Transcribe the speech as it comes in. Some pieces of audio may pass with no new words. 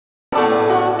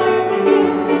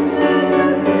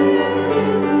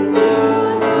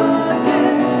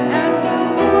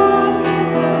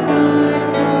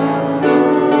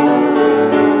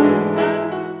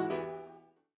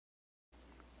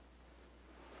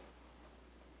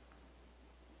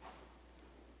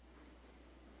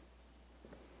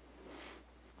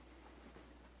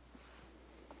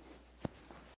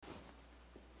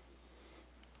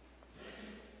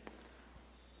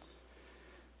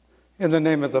In the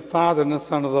name of the Father, and the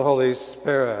Son, and of the Holy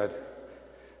Spirit.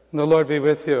 And the Lord be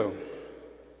with you.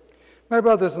 My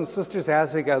brothers and sisters,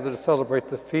 as we gather to celebrate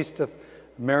the feast of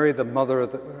Mary, the Mother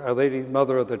of Our Lady,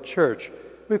 Mother of the Church,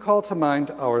 we call to mind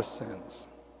our sins.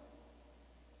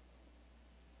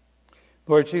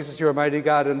 Lord Jesus, you are mighty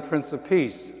God and Prince of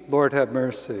Peace. Lord, have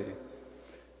mercy.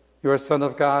 You are Son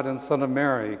of God and Son of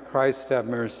Mary. Christ, have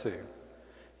mercy.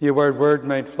 You are Word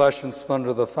made flesh and splendor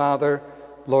of the Father.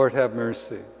 Lord, have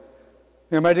mercy.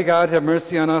 May Almighty God have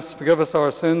mercy on us, forgive us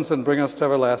our sins, and bring us to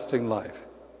everlasting life.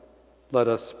 Let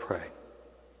us pray.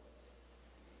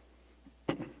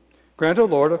 Grant, O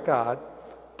Lord of God,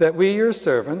 that we, your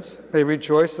servants, may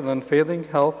rejoice in unfailing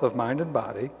health of mind and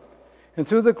body, and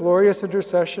through the glorious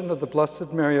intercession of the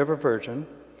Blessed Mary, ever Virgin,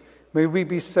 may we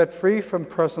be set free from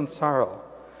present sorrow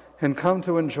and come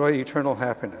to enjoy eternal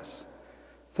happiness.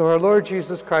 Through our Lord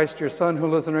Jesus Christ, your Son,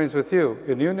 who lives and reigns with you,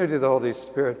 in unity of the Holy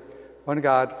Spirit, one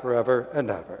God, forever and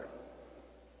ever.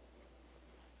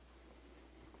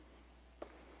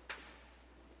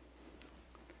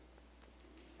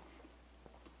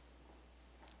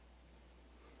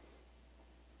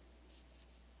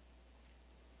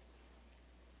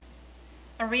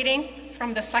 A reading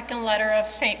from the second letter of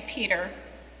St. Peter.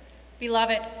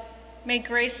 Beloved, may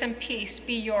grace and peace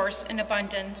be yours in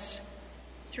abundance,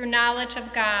 through knowledge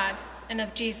of God and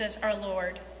of Jesus our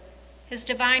Lord. His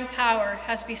divine power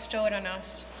has bestowed on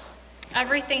us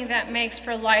everything that makes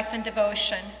for life and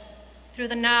devotion, through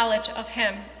the knowledge of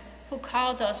him who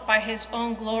called us by his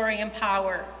own glory and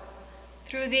power.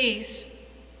 Through these,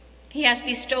 he has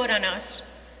bestowed on us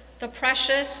the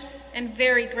precious and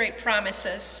very great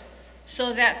promises,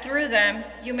 so that through them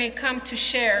you may come to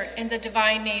share in the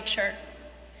divine nature,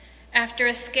 after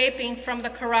escaping from the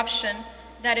corruption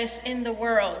that is in the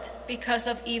world because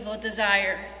of evil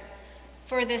desire.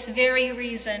 For this very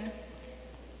reason,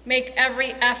 make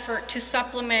every effort to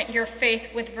supplement your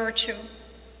faith with virtue,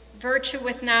 virtue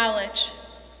with knowledge,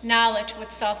 knowledge with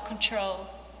self-control,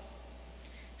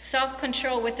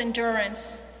 self-control with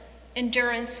endurance,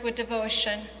 endurance with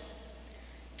devotion,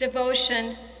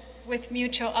 devotion with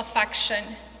mutual affection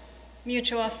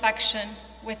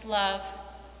with love.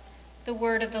 The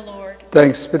word of the Lord.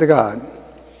 Thanks be to God.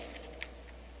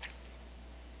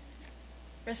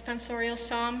 Responsorial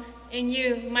Psalm. In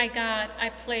you, my God, I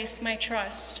place my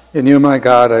trust. In you, my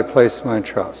God, I place my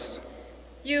trust.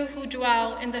 You who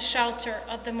dwell in the shelter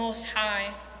of the Most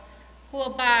High, who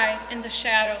abide in the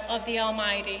shadow of the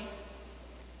Almighty,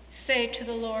 say to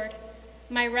the Lord,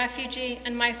 my refuge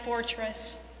and my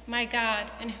fortress, my God,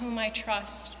 in whom I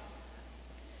trust.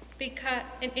 Because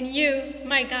in you,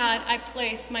 my God, I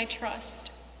place my trust.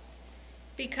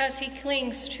 Because he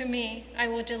clings to me, I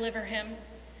will deliver him.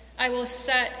 I will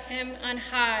set him on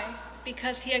high,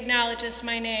 because he acknowledges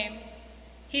my name.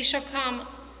 He shall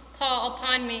call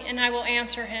upon me, and I will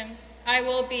answer him. I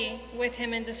will be with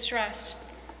him in distress.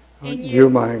 In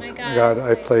you, my God,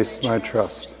 I place my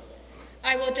trust.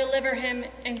 I will deliver him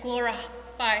and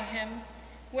glorify him.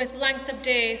 With length of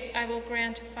days I will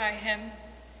gratify him,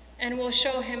 and will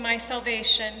show him my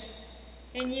salvation.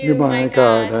 In you, my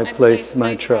God, I place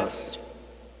my trust.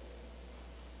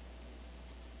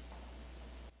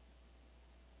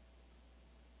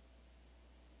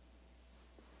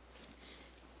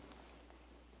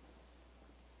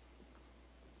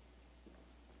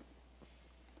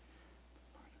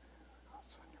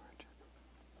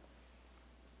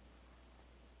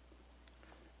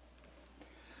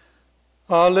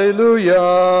 Alleluia,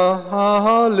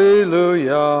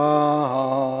 alleluia,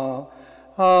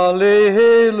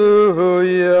 alleluia,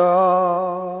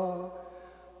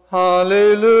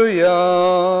 alleluia,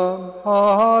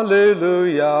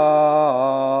 alleluia,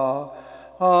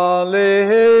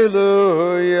 alleluia.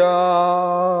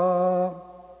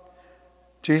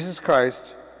 Jesus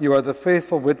Christ, you are the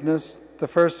faithful witness, the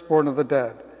firstborn of the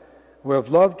dead, who have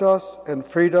loved us and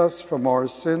freed us from our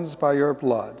sins by your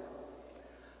blood.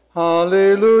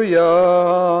 Alleluia,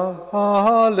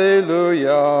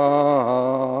 alleluia,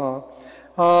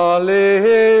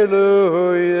 alleluia.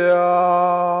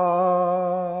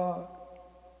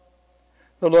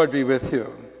 The Lord be with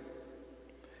you.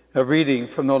 A reading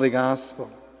from the Holy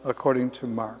Gospel according to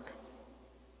Mark.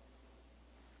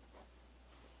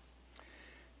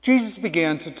 Jesus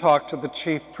began to talk to the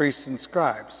chief priests and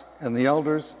scribes and the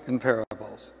elders in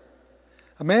parables.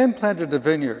 A man planted a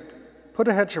vineyard, put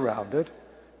a hedge around it,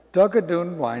 dug a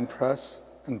new winepress,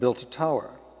 and built a tower.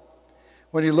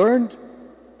 Then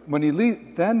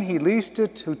he leased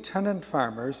it to tenant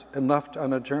farmers and left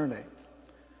on a journey.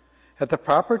 At the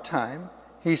proper time,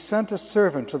 he sent a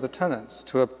servant to the tenants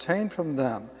to obtain from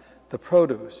them the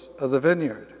produce of the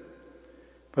vineyard.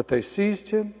 But they seized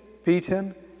him, beat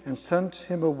him, and sent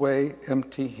him away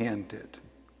empty-handed.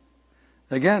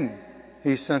 Again,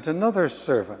 he sent another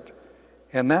servant,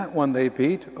 and that one they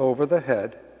beat over the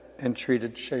head and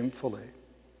treated shamefully.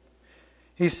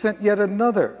 He sent yet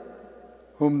another,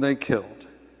 whom they killed.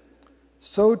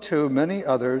 So too many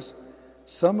others,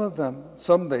 some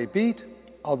they beat,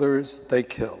 others they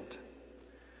killed.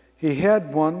 He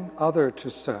had one other to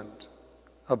send,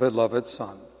 a beloved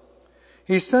son.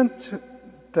 He sent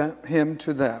him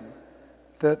to them,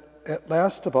 that at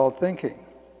last of all thinking,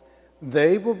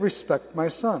 they will respect my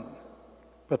son.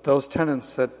 But those tenants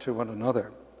said to one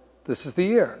another, this is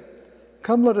the heir.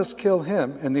 Come, let us kill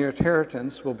him, and the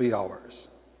inheritance will be ours.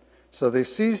 So they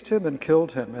seized him and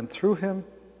killed him and threw him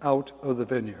out of the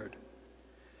vineyard.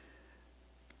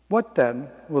 What then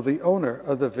will the owner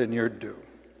of the vineyard do?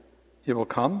 He will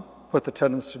come, put the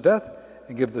tenants to death,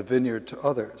 and give the vineyard to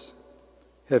others.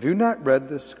 Have you not read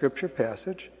this scripture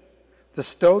passage? The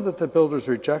stone that the builders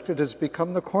rejected has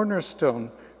become the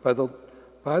cornerstone. By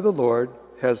the Lord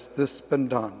has this been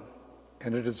done,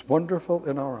 and it is wonderful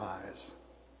in our eyes.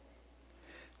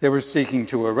 They were seeking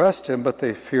to arrest him, but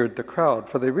they feared the crowd,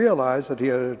 for they realized that he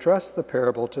had addressed the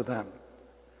parable to them.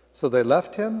 So they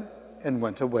left him and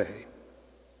went away.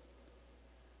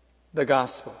 The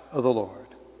Gospel of the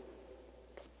Lord.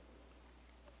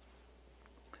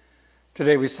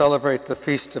 Today we celebrate the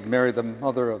feast of Mary, the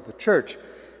Mother of the Church.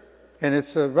 And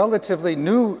it's a relatively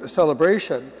new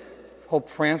celebration. Pope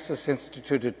Francis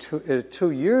instituted it 2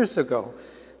 years ago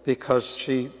because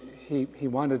he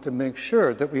wanted to make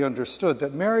sure that we understood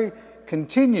that Mary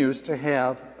continues to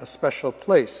have a special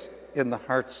place in the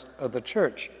hearts of the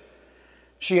Church.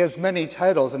 She has many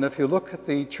titles, and if you look at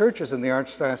the churches in the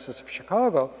Archdiocese of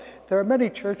Chicago, there are many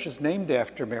churches named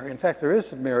after Mary. In fact, there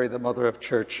is a Mary, the Mother of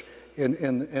Church, in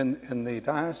the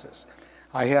diocese.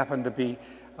 I happen to be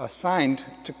assigned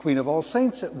to Queen of All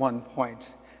Saints at one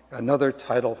point, another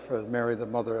title for Mary, the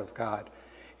Mother of God.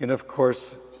 And of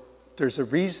course, there's a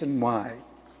reason why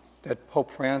that Pope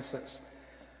Francis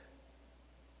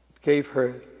gave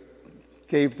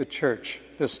the Church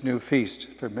this new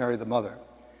feast for Mary the Mother.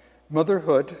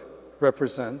 Motherhood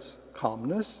represents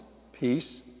calmness,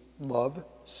 peace, love,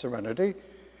 serenity.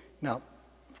 Now,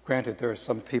 granted, there are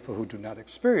some people who do not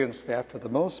experience that. For the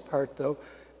most part, though,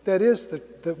 that is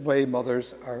the way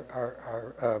mothers are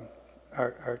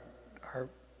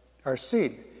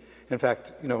seen. In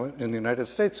fact, in the United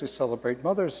States, we celebrate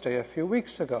Mother's Day a few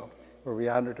weeks ago, where we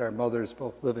honored our mothers,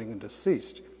 both living and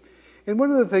deceased. And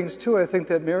one of the things, too, I think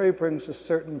that Mary brings a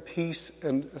certain peace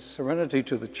and serenity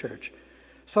to the Church.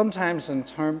 Sometimes in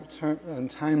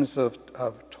times of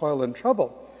toil and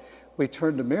trouble, we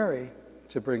turn to Mary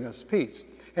to bring us peace.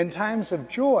 In times of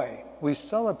joy, we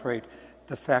celebrate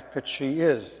the fact that she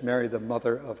is Mary, the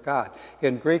Mother of God.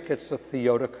 In Greek, it's the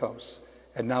Theotokos,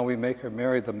 and now we make her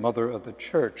Mary, the Mother of the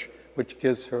Church, which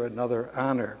gives her another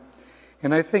honor.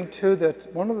 And I think, too,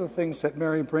 that one of the things that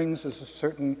Mary brings is a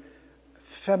certain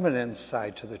feminine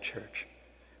side to the Church.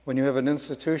 When you have an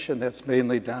institution that's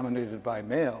mainly dominated by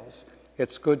males,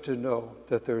 it's good to know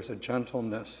that there's a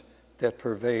gentleness that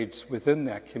pervades within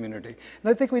that community.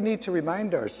 And I think we need to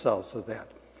remind ourselves of that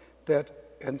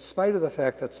in spite of the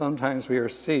fact that sometimes we are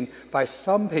seen by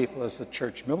some people as the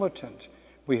church militant,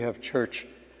 we have church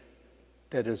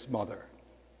that is mother.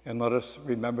 And let us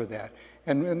remember that.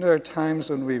 And when there are times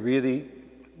when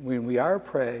we are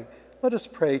praying, let us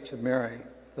pray to Mary,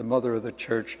 the Mother of the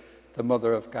Church, the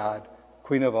Mother of God,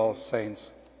 Queen of all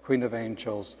saints, Queen of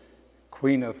angels,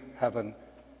 Queen of heaven,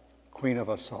 Queen of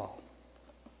us all.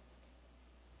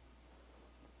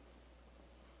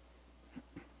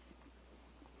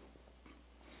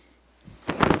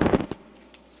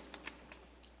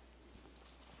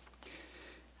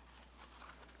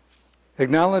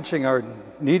 Acknowledging our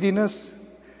neediness,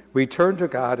 we turn to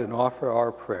God and offer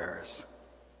our prayers.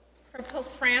 For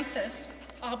Pope Francis,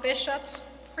 all bishops,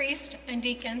 priests, and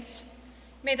deacons,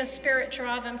 may the Spirit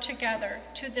draw them together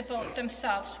to devote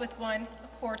themselves with one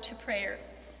accord to prayer.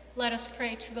 Let us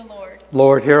pray to the Lord.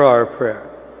 Lord, hear our prayer.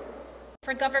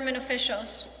 For government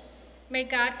officials, may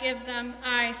God give them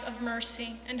eyes of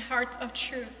mercy and hearts of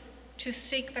truth to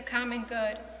seek the common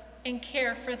good and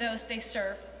care for those they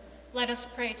serve. Let us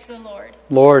pray to the Lord.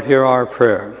 Lord, hear our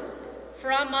prayer.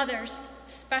 For all mothers,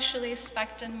 especially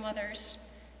expectant mothers,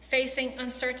 facing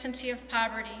uncertainty of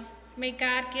poverty, may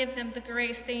God give them the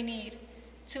grace they need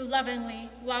to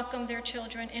lovingly welcome their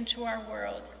children into our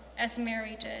world, as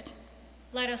Mary did.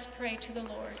 Let us pray to the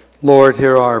Lord. Lord,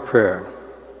 hear our prayer.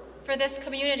 For this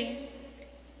community,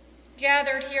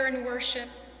 gathered here in worship,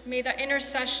 may the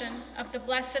intercession of the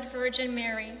Blessed Virgin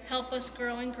Mary help us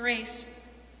grow in grace,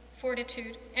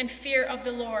 fortitude, and fear of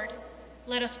the Lord.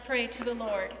 Let us pray to the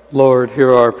Lord. Lord,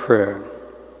 hear our prayer.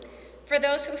 For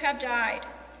those who have died,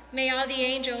 may all the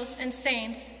angels and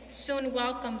saints soon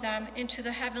welcome them into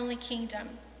the heavenly kingdom.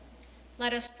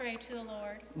 Let us pray to the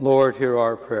Lord. Lord, hear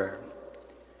our prayer.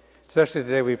 Especially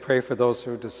today we pray for those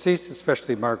who are deceased,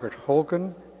 especially Margaret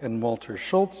Holgen and Walter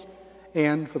Schultz,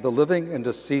 and for the living and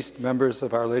deceased members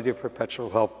of Our Lady of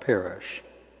Perpetual Help Parish.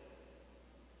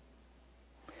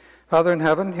 Father in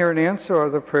heaven, hear and answer are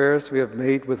the prayers we have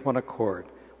made with one accord.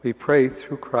 We pray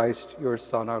through Christ, your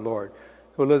Son, our Lord,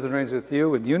 who lives and reigns with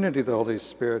you in unity of the Holy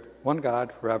Spirit, one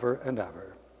God, forever and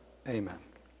ever. Amen.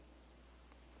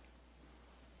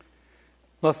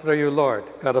 Blessed are you, Lord,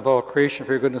 God of all creation.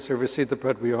 For your goodness we receive the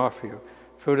bread we offer you,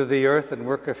 fruit of the earth and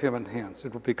work of human hands.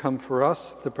 It will become for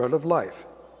us the bread of life.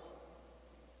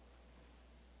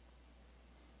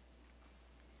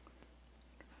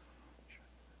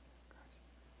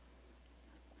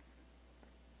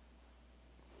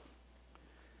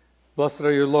 Blessed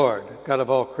are you, Lord, God of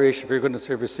all creation. For your goodness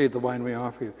we have received the wine we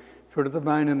offer you, fruit of the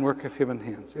vine and work of human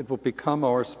hands. It will become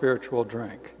our spiritual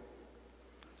drink.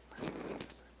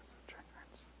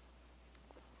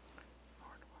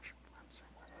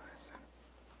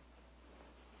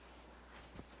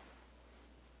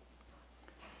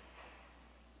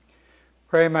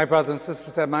 Pray, my brothers and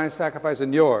sisters, that my sacrifice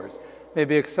and yours may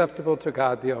be acceptable to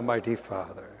God, the Almighty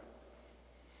Father.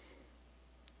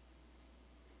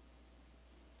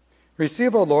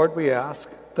 Receive, O Lord, we ask,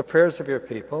 the prayers of your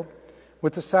people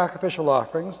with the sacrificial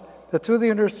offerings, that through the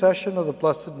intercession of the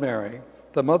Blessed Mary,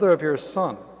 the mother of your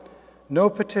Son, no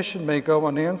petition may go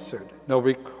unanswered, no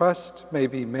request may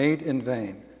be made in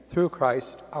vain, through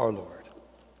Christ our Lord.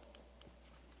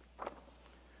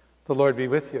 The Lord be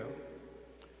with you.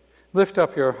 Lift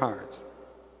up your hearts.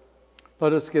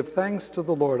 Let us give thanks to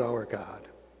the Lord our God.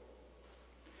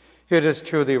 It is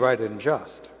truly right and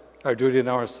just, our duty and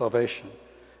our salvation,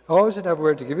 always and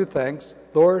everywhere to give you thanks,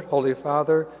 Lord, Holy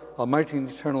Father, Almighty and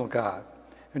eternal God,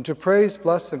 and to praise,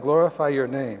 bless, and glorify your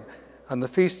name on the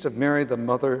feast of Mary, the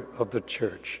Mother of the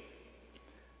Church.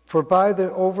 For by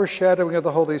the overshadowing of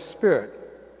the Holy Spirit,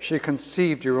 she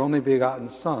conceived your only begotten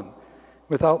Son,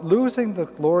 without losing the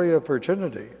glory of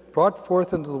virginity, brought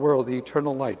forth into the world the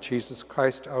eternal light, Jesus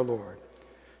Christ our Lord.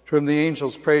 To whom the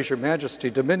angels praise your majesty,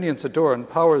 dominions adore, and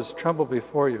powers tremble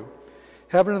before you.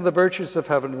 Heaven and the virtues of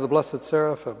heaven and the blessed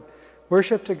seraphim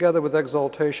worship together with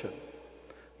exaltation.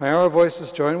 May our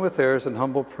voices join with theirs in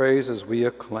humble praise as we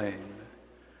acclaim.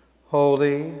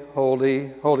 Holy,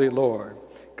 holy, holy Lord,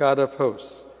 God of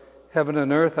hosts, heaven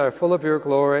and earth are full of your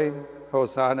glory.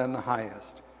 Hosanna in the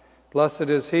highest. Blessed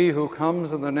is he who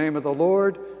comes in the name of the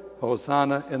Lord.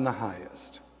 Hosanna in the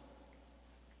highest.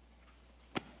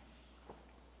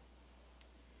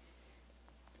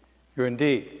 You're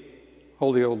indeed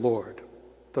holy, O Lord,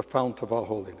 the fount of all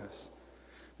holiness.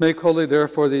 Make holy,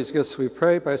 therefore, these gifts, we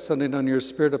pray, by sending on your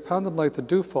Spirit upon them like the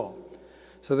dewfall,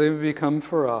 so they may become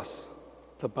for us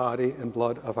the body and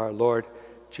blood of our Lord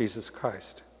Jesus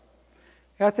Christ.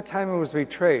 At the time he was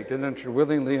betrayed and entered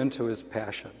willingly into his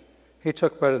passion, he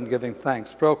took bread and giving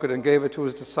thanks, broke it and gave it to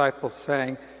his disciples,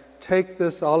 saying, "Take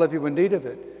this, all of you in need of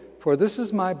it, for this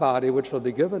is my body which will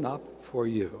be given up for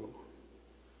you."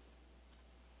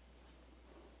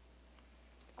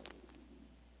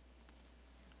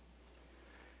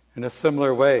 In a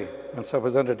similar way, when supper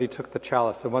was ended, he took the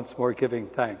chalice, and once more giving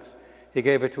thanks, he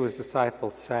gave it to his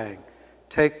disciples, saying,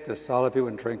 "Take this, all of you,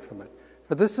 and drink from it.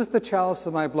 For this is the chalice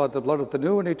of my blood, the blood of the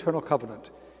new and eternal covenant,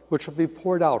 which will be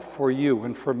poured out for you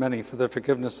and for many for the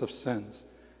forgiveness of sins.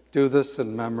 Do this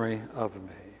in memory of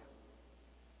me."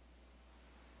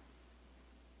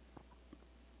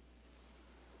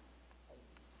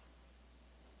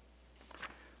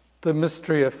 The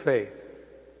mystery of faith.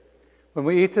 When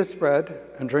we eat this bread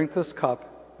and drink this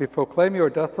cup, we proclaim your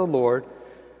death, O Lord,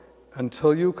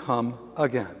 until you come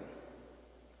again.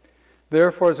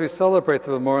 Therefore, as we celebrate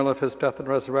the memorial of his death and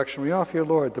resurrection, we offer you,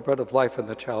 Lord, the bread of life and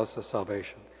the chalice of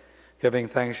salvation. Giving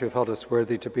thanks, you have held us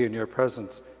worthy to be in your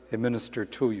presence and minister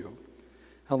to you.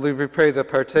 And we pray that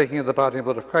partaking of the body and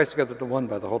blood of Christ together to one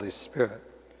by the Holy Spirit.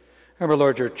 Remember,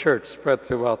 Lord, your church spread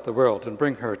throughout the world and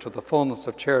bring her to the fullness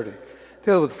of charity,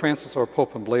 together with Francis, our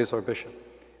Pope, and Blaise, our Bishop,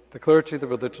 the clergy, the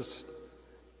religious,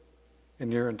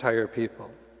 and your entire people.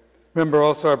 Remember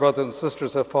also our brothers and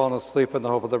sisters who have fallen asleep in the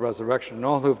hope of the resurrection, and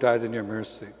all who have died in your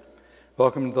mercy.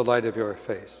 Welcome to the light of your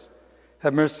face.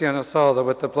 Have mercy on us all, that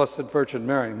with the Blessed Virgin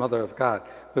Mary, Mother of God,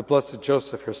 with blessed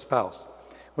Joseph, her spouse,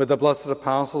 with the blessed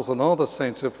apostles and all the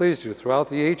saints who pleased you throughout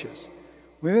the ages,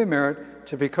 we may merit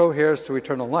to be co-heirs to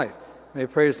eternal life. May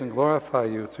praise and glorify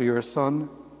you through your Son,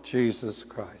 Jesus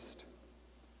Christ.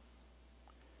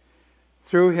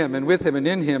 Through him and with him and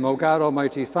in him, O God,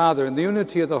 Almighty Father, in the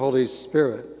unity of the Holy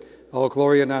Spirit, all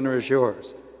glory and honor is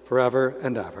yours forever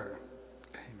and ever.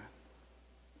 Amen.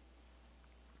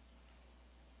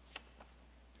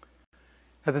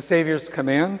 At the Savior's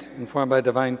command, informed by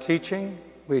divine teaching,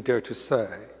 we dare to say,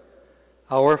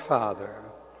 Our Father,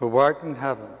 who art in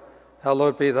heaven,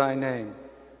 hallowed be thy name.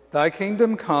 Thy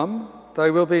kingdom come, thy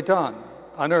will be done,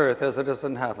 on earth as it is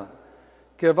in heaven.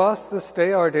 Give us this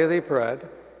day our daily bread,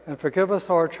 and forgive us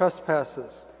our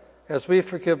trespasses, as we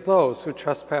forgive those who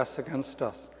trespass against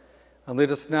us. And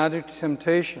lead us not into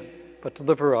temptation, but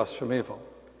deliver us from evil.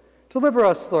 Deliver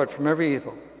us, Lord, from every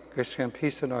evil. Grace and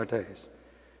peace in our days,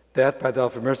 that by thy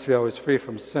mercy be always free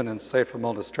from sin and safe from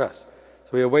all distress. So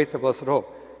we await the blessed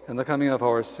hope and the coming of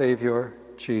our Savior,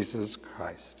 Jesus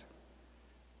Christ.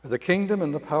 For the kingdom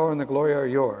and the power and the glory are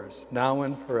yours, now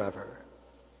and forever.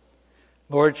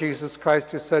 Lord Jesus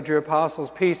Christ, who said to your apostles,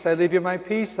 Peace I leave you, my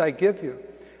peace I give you.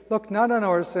 Look not on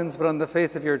our sins, but on the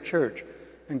faith of your church,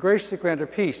 and graciously grant her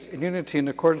peace and unity in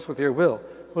accordance with your will,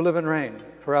 who live and reign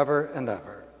forever and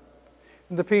ever.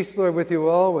 And the peace, Lord, with you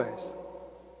always.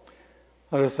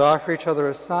 Let us offer each other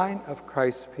a sign of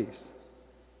Christ's peace.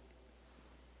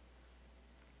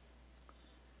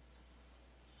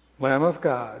 Lamb of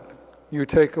God, you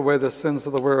take away the sins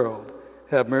of the world,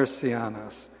 have mercy on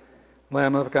us.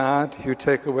 Lamb of God, you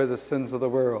take away the sins of the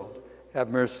world, have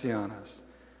mercy on us.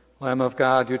 Lamb of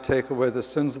God, you take away the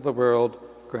sins of the world,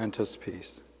 grant us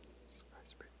peace.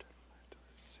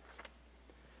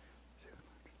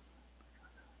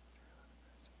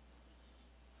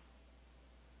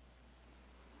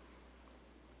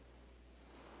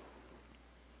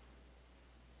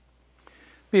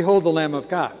 Behold the Lamb of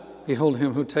God. Behold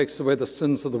him who takes away the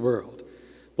sins of the world.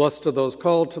 Blessed are those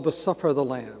called to the supper of the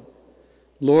Lamb.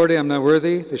 Lord, I am not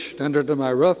worthy that you should enter under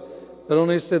my roof, but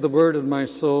only say the word, and my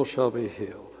soul shall be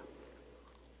healed.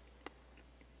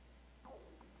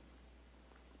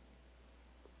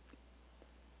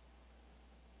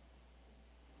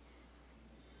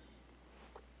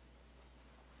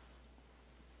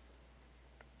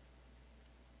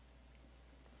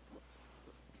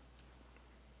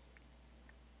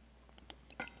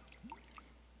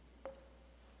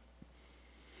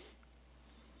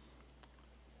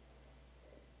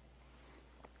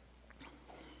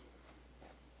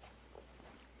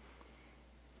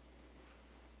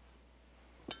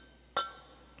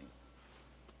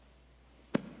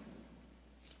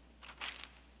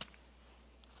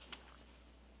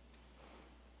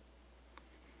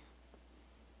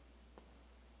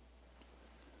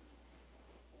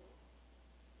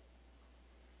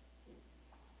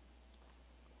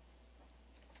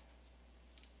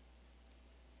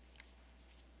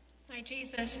 My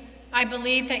Jesus, I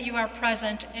believe that you are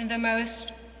present in the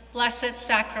most blessed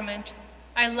sacrament.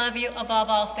 I love you above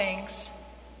all things,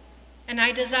 and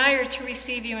I desire to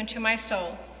receive you into my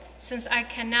soul. Since I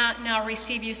cannot now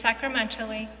receive you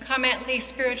sacramentally, come at least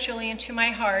spiritually into my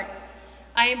heart.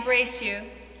 I embrace you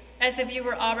as if you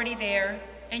were already there,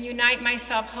 and unite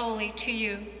myself wholly to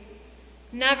you.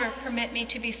 Never permit me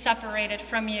to be separated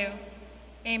from you.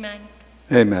 Amen.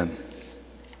 Amen.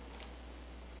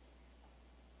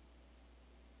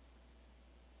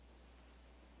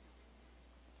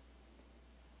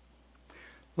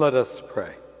 Let us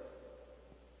pray.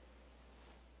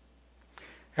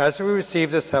 As we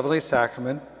receive this heavenly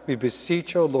sacrament, we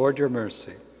beseech, O Lord, your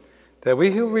mercy, that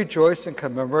we who rejoice in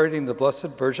commemorating the Blessed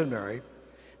Virgin Mary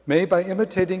may, by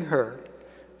imitating her,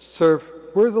 serve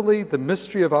worthily the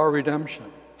mystery of our redemption,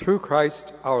 through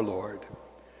Christ our Lord.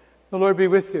 The Lord be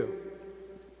with you.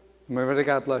 And may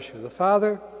God bless you, the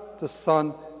Father, the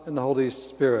Son, and the Holy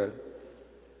Spirit.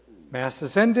 Mass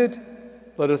is ended.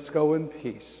 Let us go in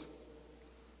peace.